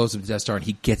Luke blows up the Death Star and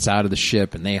he gets out of the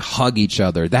ship and they hug each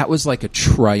other. That was like a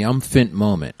triumphant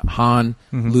moment. Han,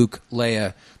 Luke,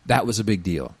 Leia, that was a big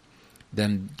deal.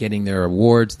 Them getting their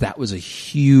awards, that was a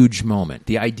huge moment.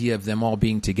 The idea of them all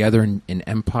being together in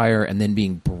Empire and then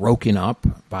being broken up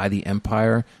by the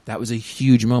Empire, that was a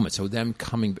huge moment. So them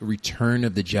Return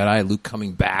of the Jedi, Luke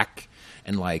coming back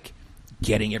and like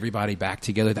getting everybody back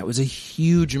together, that was a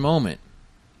huge moment.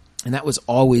 And that was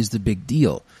always the big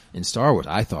deal in Star Wars,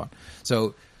 I thought.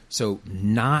 So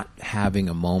not having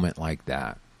a moment like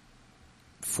that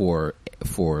for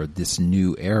this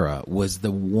new era was the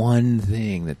one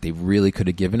thing that they really could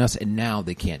have given us, and now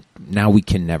they can't. Now we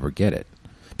can never get it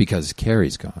because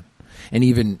Carrie's gone. And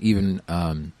even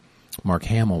Mark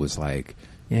Hamill was like,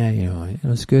 yeah, it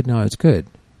was good. No, it's good.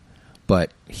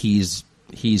 But he's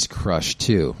he's crushed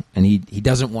too, and he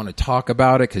doesn't want to talk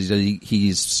about it because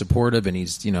he's supportive and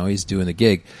he's doing the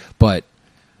gig, but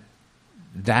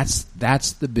that's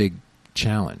the big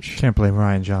challenge. Can't blame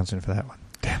Ryan Johnson for that one.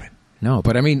 Damn it. No,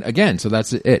 but I mean, again, so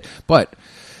that's it. But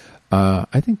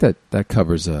I think that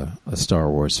covers a Star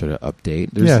Wars sort of update.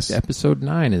 Yes. Episode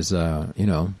 9 is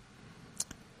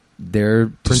their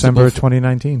December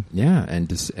 2019. Yeah,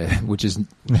 and which is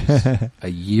a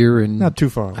year and not too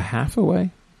far away. A half away.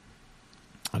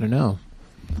 I don't know.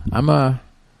 I'm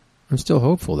still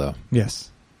hopeful though.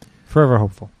 Yes, forever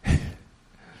hopeful.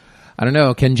 I don't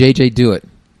know. Can JJ do it?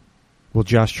 Will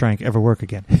Josh Trank ever work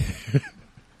again?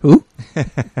 Who?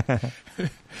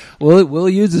 We'll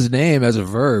use his name as a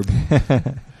verb.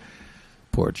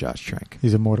 Poor Josh Trank.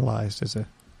 He's immortalized as a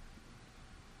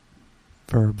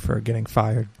verb for getting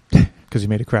fired because he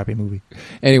made a crappy movie.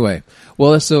 Anyway,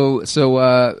 well, so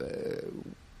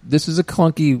this is a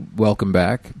clunky welcome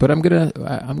back, but I'm gonna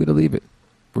leave it.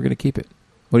 We're gonna keep it.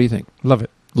 What do you think? Love it.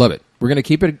 Love it. We're gonna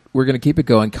keep it. We're gonna keep it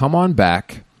going. Come on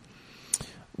back.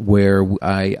 Where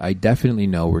I definitely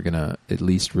know we're gonna at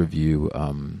least review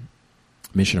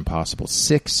Mission Impossible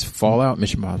 6 Fallout,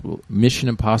 Mission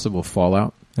Impossible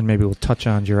Fallout, and maybe we'll touch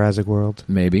on Jurassic World,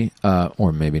 maybe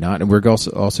or maybe not. And we're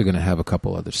also going to have a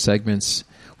couple other segments.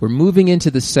 We're moving into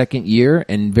the second year,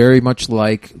 and very much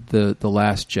like the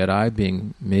Last Jedi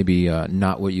being maybe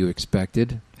not what you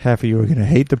expected. Half of you are going to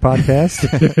hate the podcast,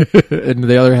 and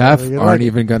the other half aren't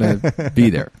even going to be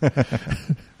there.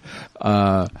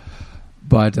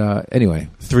 But anyway,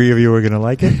 3 of you are going to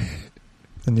like it,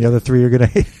 and the other 3 are going to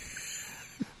hate it.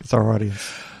 It's our audience.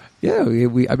 Yeah,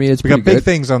 we got big good.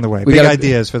 Things on the way. Big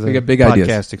ideas for the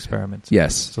podcast experiment.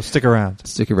 Yes. So stick around.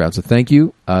 So thank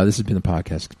you. This has been the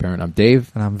podcast experiment. I'm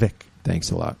Dave. And I'm Vic.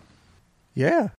 Thanks a lot. Yeah.